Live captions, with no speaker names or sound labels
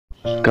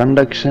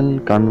conduction,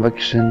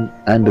 convection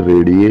and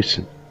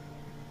radiation.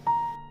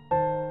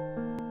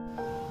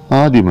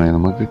 ആദ്യമായി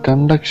നമുക്ക്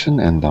conduction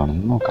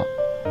എന്താണെന്ന് നോക്കാം.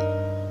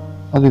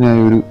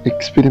 അതിനായി ഒരു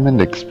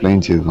എക്സ്പെരിമെന്റ് എക്സ്പ്ലെയിൻ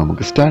ചെയ്ത്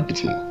നമുക്ക് സ്റ്റാർട്ട്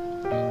ചെയ്യാം.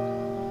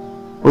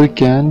 ഒരു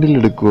ക്യാൻഡിൽ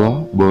എടുക്കുക,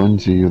 ബേൺ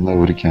ചെയ്യുന്ന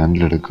ഒരു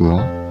ക്യാൻഡിൽ എടുക്കുക,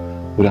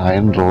 ഒരു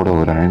അയൺ റോഡോ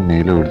ഒരു അയൺ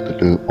നെയിലോ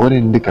എടുത്തിട്ട്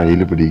ഒരെൻഡ്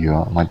കയ്യിൽ പിടിക്കുക,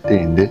 മറ്റേ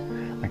എൻഡ്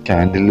ആ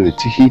ക്യാൻഡിലിൽ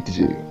വെച്ച് ഹീറ്റ്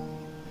ചെയ്യുക.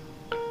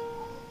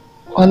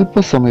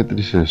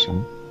 അല്പസമയത്തിന് ശേഷം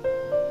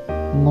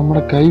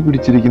നമ്മുടെ കൈ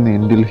പിടിച്ചിരിക്കുന്ന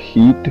എൻഡിൽ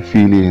ഹീറ്റ്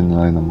ഫീൽ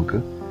ചെയ്യുന്നതായി നമുക്ക്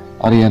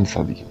അറിയാൻ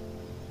സാധിക്കും.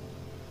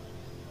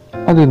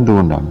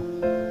 അതെന്തുകൊണ്ടാണ്?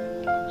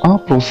 ആ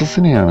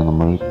പ്രോസസ്സിനെയാണ്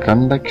നമ്മൾ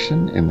കണ്ടക്ഷൻ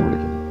എന്ന്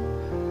വിളിക്കുന്നത്.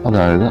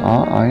 അതായത് ആ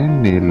അയൺ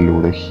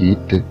നെയിലിലൂടെ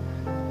ഹീറ്റ്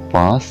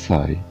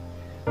പാസ്സായി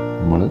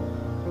നമ്മൾ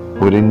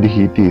ഒരു എൻഡ്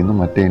ഹീറ്റ് ചെയ്യുന്നു,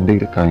 മറ്റേ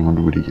എൻഡ് കൈ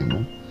കൊണ്ട് പിടിക്കുന്നു.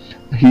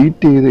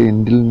 ഹീറ്റ് ചെയ്ത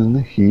എൻഡിൽ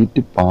നിന്ന്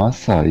ഹീറ്റ്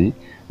പാസ്സായി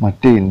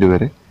മറ്റേ എൻഡ്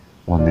വരെ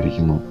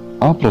വന്നിരിക്കുന്നു.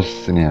 ആ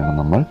പ്രോസസ്സിനെയാണ്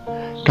നമ്മൾ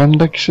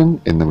കണ്ടക്ഷൻ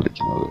എന്ന്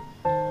വിളിക്കുന്നത്.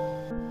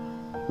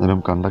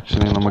 അന്നേരം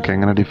കണ്ടക്ഷനെ നമുക്ക്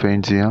എങ്ങനെ ഡിഫൈൻ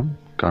ചെയ്യാം?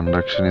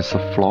 Conduction is A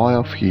flow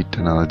of heat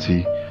energy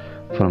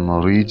from A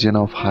region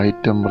of high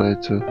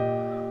temperature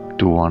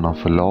to one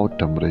of A low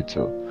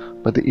temperature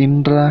by the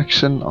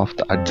interaction of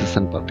the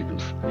adjacent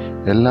particles.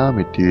 എല്ലാ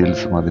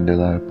മെറ്റീരിയൽസും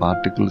അതിൻ്റെതായ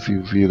പാർട്ടിക്കിൾസ്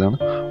യൂസ് ചെയ്താണ്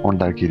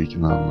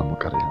ഉണ്ടാക്കിയിരിക്കുന്നതെന്ന്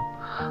നമുക്കറിയാം.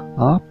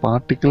 ആ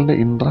പാർട്ടിക്കിളിൻ്റെ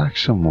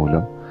ഇൻട്രാക്ഷൻ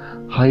മൂലം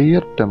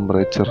ഹയർ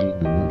ടെമ്പറേച്ചറിൽ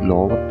നിന്ന്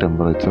lower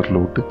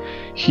ടെമ്പറേച്ചറിലോട്ട്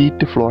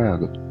heat flow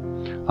ആകുന്നു.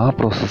 ആ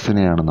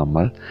പ്രോസസ്സിനെയാണ്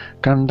നമ്മൾ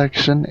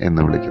കണ്ടക്ഷൻ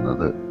എന്ന്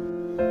വിളിക്കുന്നത്.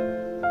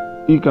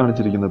 ഈ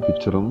കാണിച്ചിരിക്കുന്ന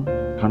പിക്ചറും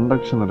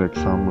കണ്ടക്ഷൻ ഒരു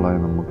എക്സാമ്പിളായി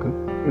നമുക്ക്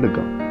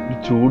എടുക്കാം. ഒരു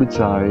ചൂട്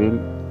ചായയിൽ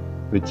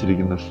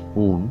വെച്ചിരിക്കുന്ന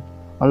സ്പൂൺ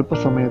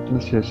അല്പസമയത്തിന്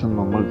ശേഷം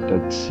നമ്മൾ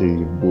ടച്ച്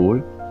ചെയ്യുമ്പോൾ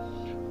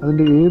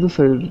അതിൻ്റെ ഏത്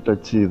സൈഡിൽ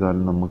ടച്ച്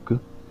ചെയ്താലും നമുക്ക്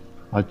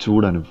ആ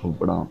ചൂട്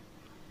അനുഭവപ്പെടാം.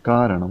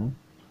 കാരണം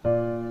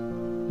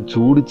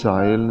ചൂട്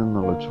ചായയിൽ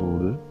നിന്നുള്ള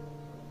ചൂട്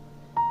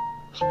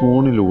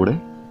സ്പൂണിലൂടെ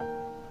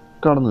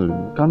കടന്നു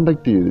വരുന്നു,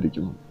 കണ്ടക്ട്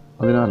ചെയ്തിരിക്കുന്നു.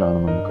 അതിനാലാണ്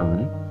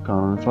നമുക്കങ്ങനെ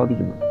കാണാൻ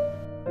സാധിക്കുന്നത്.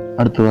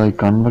 അടുത്തതായി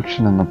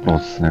കൺവെക്ഷൻ എന്ന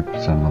പ്രോസസ്സിനെ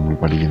കുറിച്ചാണ് നമ്മൾ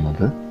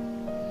പഠിക്കുന്നത്.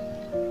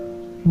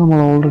 നമ്മൾ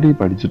ഓൾറെഡി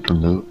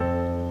പഠിച്ചിട്ടുണ്ട്,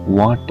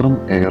 വാട്ടറും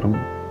എയറും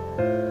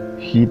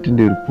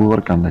ഹീറ്റിൻ്റെ ഒരു പുവർ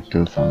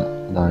കണ്ടക്ടേഴ്സാണ്.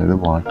 അതായത്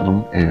വാട്ടറും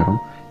എയറും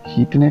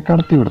ഹീറ്റിനെ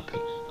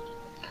കടത്തിവിടത്തില്ല.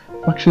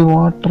 പക്ഷെ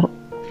വാട്ടർ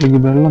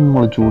അല്ലെങ്കിൽ വെള്ളം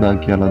നമ്മൾ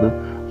ചൂടാക്കിയാൽ അത്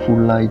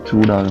ഫുള്ളായി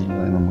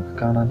ചൂടാകുന്നതായി നമുക്ക്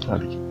കാണാൻ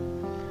സാധിക്കും.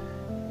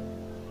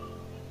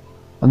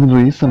 അതിന്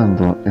റീസൺ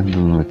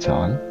എന്തെന്ന്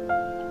വെച്ചാൽ,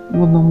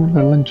 ഇപ്പോൾ നമ്മൾ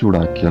വെള്ളം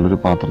ചൂടാക്കിയാൽ ഒരു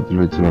പാത്രത്തിൽ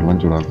വെച്ച് വെള്ളം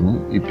ചൂടാക്കുന്നു.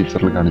 ഈ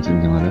പിക്ചറിൽ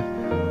കാണിച്ചിരിക്കുന്നത്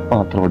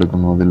പാത്രം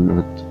എടുക്കുന്നു, അതിൽ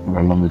വെച്ച്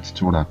വെള്ളം വെച്ച്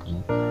ചൂടാക്കുന്നു.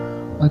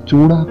 ആ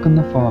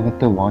ചൂടാക്കുന്ന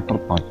ഭാഗത്തെ വാട്ടർ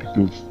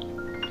പാർട്ടിക്കിൾസ്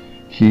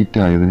ഹീറ്റ്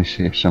ആയതിനു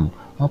ശേഷം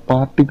ആ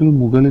പാർട്ടിക്കിൾ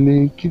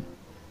മുകളിലേക്ക്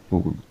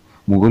പോകുന്നു.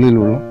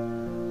 മുകളിലുള്ള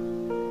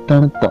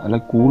തണുത്ത അല്ല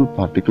കൂൾ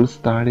പാർട്ടിക്കിൾസ്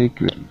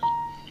താഴേക്ക് വരുന്നു.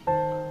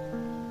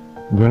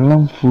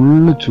 വെള്ളം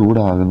ഫുള്ള്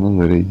ചൂടാകുന്നത്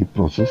വരെ ഈ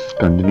പ്രോസസ്സ്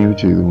കണ്ടിന്യൂ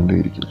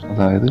ചെയ്തുകൊണ്ടേയിരിക്കും.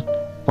 അതായത്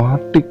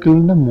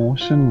പാർട്ടിക്കിളിന്റെ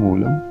മോഷൻ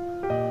മൂലം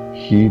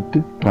ഹീറ്റ്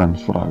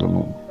ട്രാൻസ്ഫർ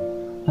ആകുന്നു.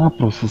 ആ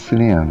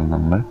പ്രോസസ്സിനെയാണ്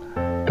നമ്മൾ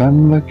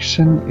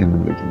കൺവെക്ഷൻ എന്ന്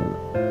വിളിക്കുന്നത്.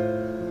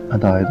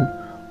 അതായത്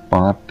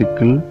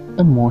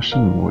പാർട്ടിക്കിളിന്റെ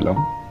മോഷൻ മൂലം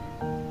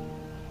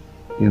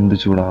എന്ത്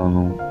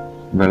ചൂടാകുന്നു?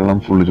 വെള്ളം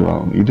ഫുള്ള്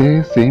ചൂടാകുന്നു. ഇതേ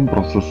സെയിം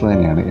പ്രോസസ്സ്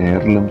തന്നെയാണ്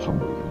എയറിലും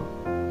സംഭവിക്കുന്നത്.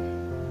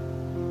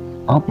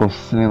 ആ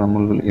പ്രോസസ്സിനെ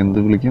നമ്മൾ എന്ത്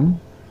വിളിക്കും?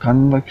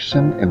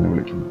 കൺവെക്ഷൻ എന്ന്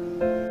വിളിക്കുന്നു.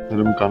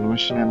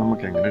 കൺവെക്ഷനെ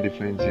നമുക്ക് എങ്ങനെ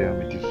ഡിഫൈൻ ചെയ്യാം?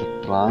 It is A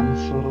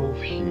transfer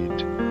of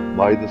heat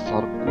by the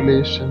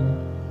circulation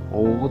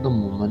over the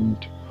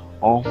movement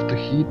of the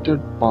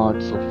heated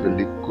parts of a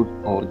liquid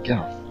or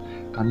gas.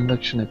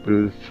 Convection എപ്പോഴും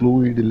ഒരു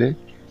ഫ്ലൂയിഡിലെ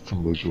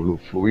സംഭവിക്കുള്ളൂ.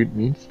 Fluid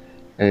means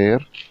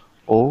air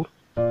or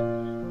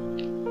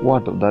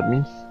water, that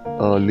means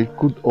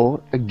liquid or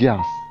A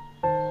gas.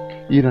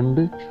 ഈ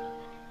രണ്ട്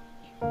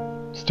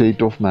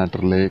state of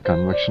മാറ്ററിലെ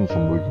convection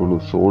സംഭവിക്കുള്ളൂ.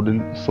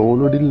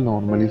 സോളിഡിൽ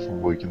normally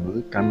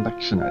സംഭവിക്കുന്നത്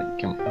conduction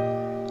ആയിരിക്കും.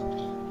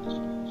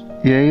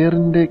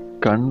 എയറിന്റെ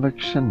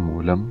convection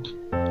മൂലം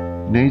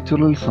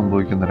natural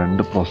സംഭവിക്കുന്ന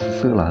രണ്ട്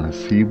പ്രോസസ്സുകളാണ്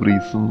see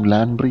ബ്രീസും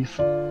land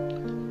ബ്രീസും.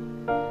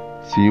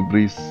 See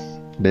breeze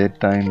day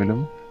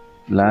ടൈമിലും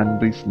ലാൻഡ്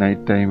ബ്രീസ്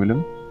നൈറ്റ് ടൈമിലും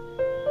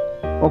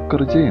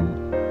ഒക്കർ ചെയ്യുന്നു.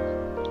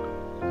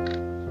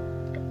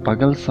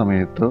 പകൽ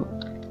സമയത്ത്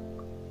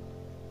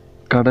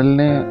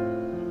കടലിനെ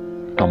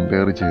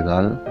കമ്പയർ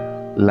ചെയ്താൽ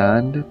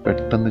ലാൻഡ്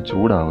പെട്ടെന്ന്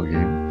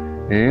ചൂടാവുകയും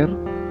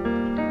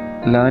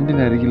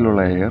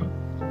ലാൻഡിനരികിലുള്ള എയർ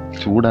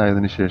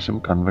ചൂടായതിനു ശേഷം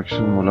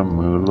കൺവെക്ഷൻ മൂലം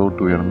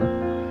മുകളിലോട്ട് ഉയർന്ന്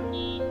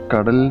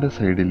കടലിൻ്റെ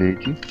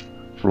സൈഡിലേക്ക്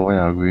ഫ്ലോ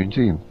ആകുകയും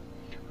ചെയ്യും.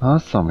 ആ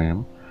സമയം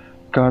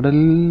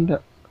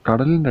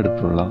കടലിൻ്റെ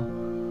അടുത്തുള്ള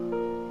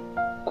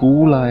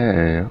കൂളായ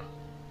എയർ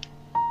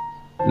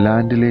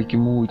ലാൻഡിലേക്ക്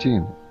മൂവ്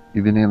ചെയ്യുന്നു.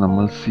 ഇതിനെ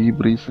നമ്മൾ സീ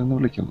ബ്രീസ് എന്ന്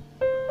വിളിക്കുന്നു.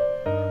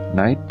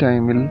 നൈറ്റ്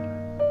ടൈമിൽ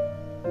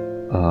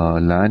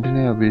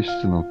ലാൻഡിനെ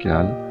അപേക്ഷിച്ച്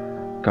നോക്കിയാൽ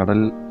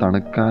കടൽ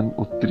തണുക്കാൻ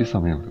ഒത്തിരി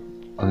സമയമെടുക്കും.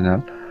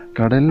 അതിനാൽ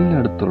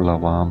കടലിനടുത്തുള്ള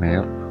വാം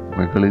എയർ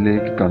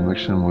മുകളിലേക്ക്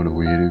കൺവെക്ഷൻ മൂലം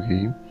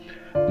ഉയരുകയും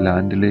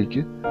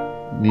ലാൻഡിലേക്ക്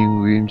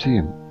നീങ്ങുകയും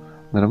ചെയ്യുന്നു.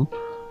 അന്നേരം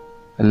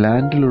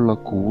ലാൻഡിലുള്ള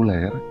കൂൾ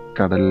എയർ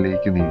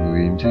കടലിലേക്ക്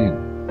നീങ്ങുകയും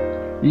ചെയ്യുന്നു.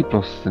 ഈ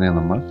പ്രോസസ്സിനെ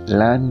നമ്മൾ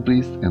ലാൻഡ്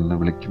ബ്രീസ് എന്ന്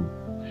വിളിക്കും.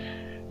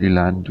 ഈ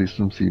ലാൻഡ്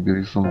ബ്രീസും സീ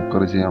ബ്രീസും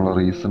ഒക്കർ ചെയ്യാനുള്ള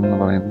റീസൺ എന്ന്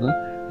പറയുന്നത്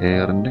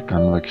എയറിൻ്റെ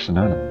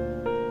കൺവെക്ഷനാണ്.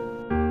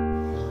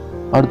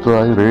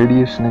 അടുത്തതായി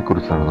റേഡിയേഷനെ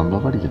കുറിച്ചാണ് നമ്മൾ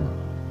പഠിക്കുന്നത്.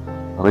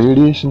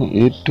 റേഡിയേഷന്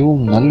ഏറ്റവും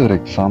നല്ലൊരു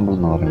എക്സാമ്പിൾ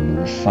എന്ന്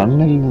പറയുന്നത്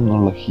സണ്ണിൽ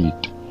നിന്നുള്ള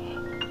ഹീറ്റ്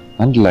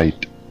ആൻഡ്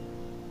ലൈറ്റ്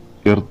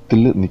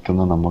എർത്തിൽ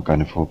നിൽക്കുന്ന നമുക്ക്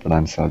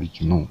അനുഭവപ്പെടാൻ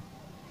സാധിക്കുന്നു.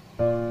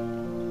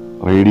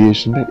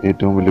 റേഡിയേഷൻ്റെ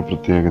ഏറ്റവും വലിയ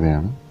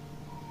പ്രത്യേകതയാണ്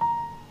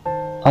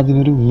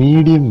അതിനൊരു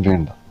മീഡിയം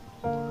വേണ്ട.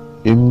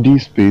 എം ടി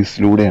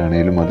സ്പേസിലൂടെ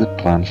ആണെങ്കിലും അത്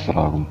ട്രാൻസ്ഫർ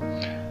ആകും.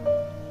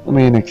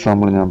 മെയിൻ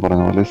എക്സാമ്പിൾ ഞാൻ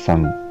പറഞ്ഞ പോലെ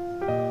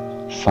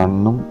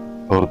സണ്ണും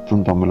എർത്തും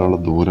തമ്മിലുള്ള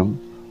ദൂരം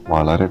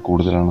വളരെ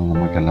കൂടുതലാണെന്ന്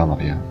നമുക്കെല്ലാം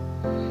അറിയാം.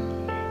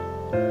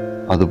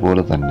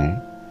 അതുപോലെ തന്നെ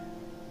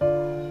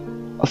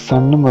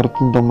സണ്ണും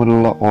എർത്തും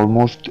തമ്മിലുള്ള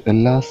ഓൾമോസ്റ്റ്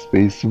എല്ലാ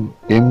സ്പേസും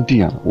എം ടി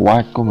ആണ്,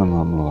 വാക്വം എന്ന്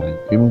നമ്മൾ പറയും.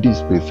 എം ടി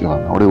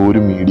സ്പേസുകളാണ്, അവിടെ ഒരു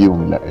മീഡിയവും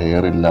ഇല്ല,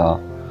 എയർ ഇല്ല,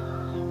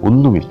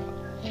 ഒന്നുമില്ല.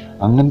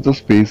 അങ്ങനത്തെ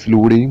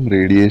സ്പേസിലൂടെയും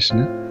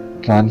റേഡിയേഷന്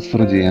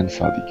ട്രാൻസ്ഫർ ചെയ്യാൻ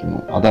സാധിക്കുന്നു.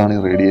 അതാണ്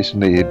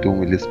റേഡിയേഷൻ്റെ ഏറ്റവും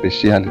വലിയ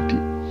സ്പെഷ്യാലിറ്റി.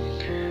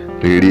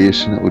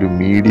 റേഡിയേഷന് ഒരു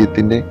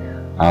മീഡിയത്തിൻ്റെ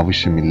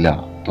ആവശ്യമില്ല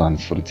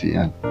ട്രാൻസ്ഫർ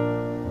ചെയ്യാൻ.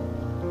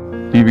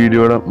 ഈ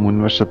വീഡിയോയുടെ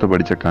മുൻവശത്ത്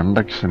പഠിച്ച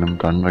കണ്ടക്ഷനും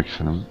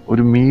കൺവെക്ഷനും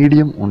ഒരു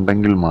മീഡിയം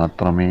ഉണ്ടെങ്കിൽ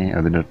മാത്രമേ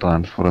അതിൻ്റെ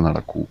ട്രാൻസ്ഫർ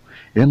നടക്കൂ.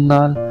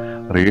 എന്നാൽ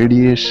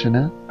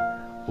റേഡിയേഷന്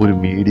ഒരു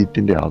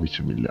മീഡിയത്തിൻ്റെ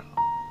ആവശ്യമില്ല.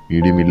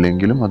 മീഡിയം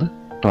ഇല്ലെങ്കിലും അത്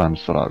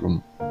ട്രാൻസ്ഫർ ആകും.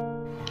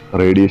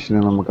 റേഡിയേഷനെ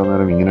നമുക്ക്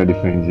അന്നേരം ഇങ്ങനെ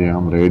ഡിഫൈൻ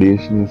ചെയ്യാം.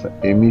 Radiation is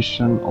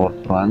emission or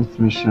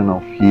transmission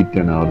of heat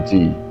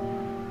energy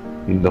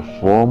in the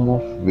form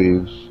of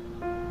waves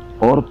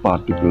or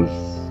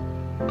particles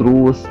through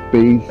A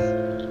space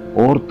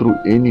or through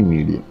any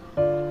medium.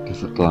 It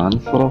is a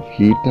transfer of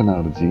heat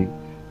energy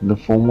in the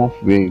form of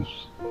waves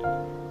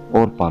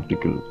or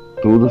particle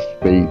through the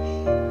space.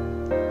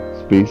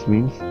 Space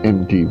means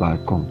empty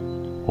vacuum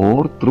or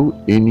through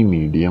any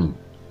medium.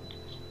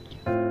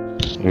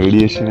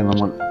 റേഡിയേഷനെ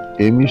നമ്മൾ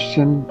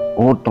emission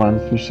or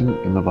transmission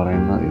എന്ന്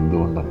പറയുന്നത്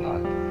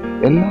എന്തുകൊണ്ടെന്നാൽ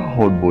എല്ലാ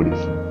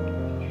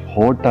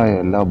ഹോട്ടായ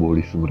എല്ലാ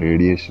ബോഡീസും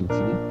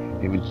റേഡിയേഷൻസിന്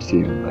emit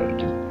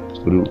ചെയ്യുന്നതായിരിക്കും.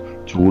 ഒരു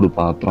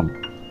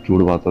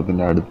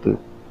ചൂടുപാത്രത്തിൻ്റെ അടുത്ത്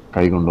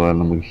കൈ കൊണ്ടുപോയാൽ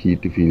നമുക്ക്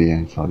ഹീറ്റ് ഫീൽ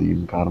ചെയ്യാൻ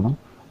സാധിക്കും. കാരണം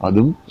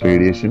അതും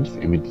റേഡിയേഷൻസ്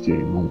എമിറ്റ്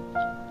ചെയ്യുന്നു.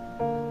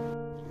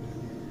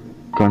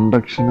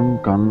 കണ്ടക്ഷനും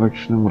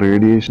കൺവെക്ഷനും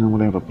റേഡിയേഷനും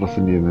കൂടെ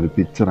റെപ്രസെന്റ് ചെയ്യുന്ന ഒരു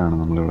പിക്ചറാണ്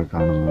നമ്മളിവിടെ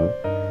കാണുന്നത്.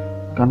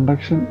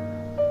 കണ്ടക്ഷൻ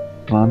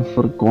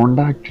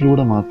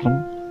കോണ്ടാക്റ്റിലൂടെ മാത്രം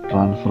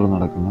ട്രാൻസ്ഫർ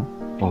നടക്കുന്ന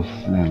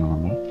പ്രോസസ്സിനെയാണ്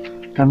നമ്മൾ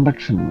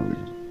കണ്ടക്ഷൻ എന്ന്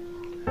വിളിക്കുന്നത്.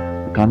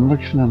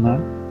 കൺവെക്ഷൻ എന്നാൽ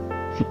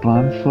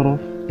transfer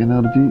of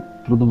energy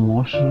through the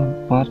motion of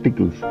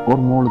particles or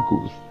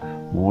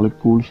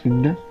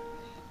മോളിക്യൂൾസിൻ്റെ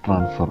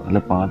transfer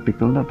അല്ലെ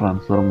പാർട്ടിക്കിളിൻ്റെ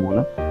ട്രാൻസ്ഫർ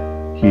മൂലം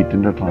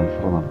ഹീറ്റിൻ്റെ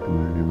ട്രാൻസ്ഫർ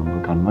നടക്കുന്നതിനെ നമ്മൾ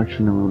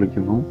കൺവെക്ഷൻ എന്ന്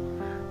വിളിക്കുന്നു.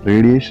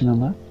 റേഡിയേഷൻ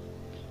എന്ന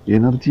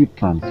energy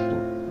transfer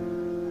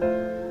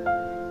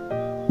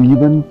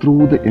even through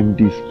the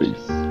empty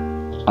space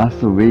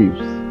as A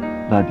waves,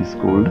 that is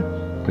called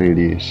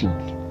radiation.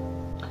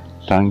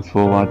 Thanks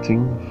for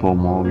watching. For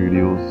more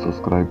videos,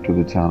 subscribe to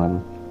the channel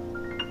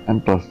and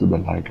press the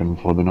bell icon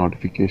for the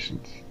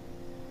notifications.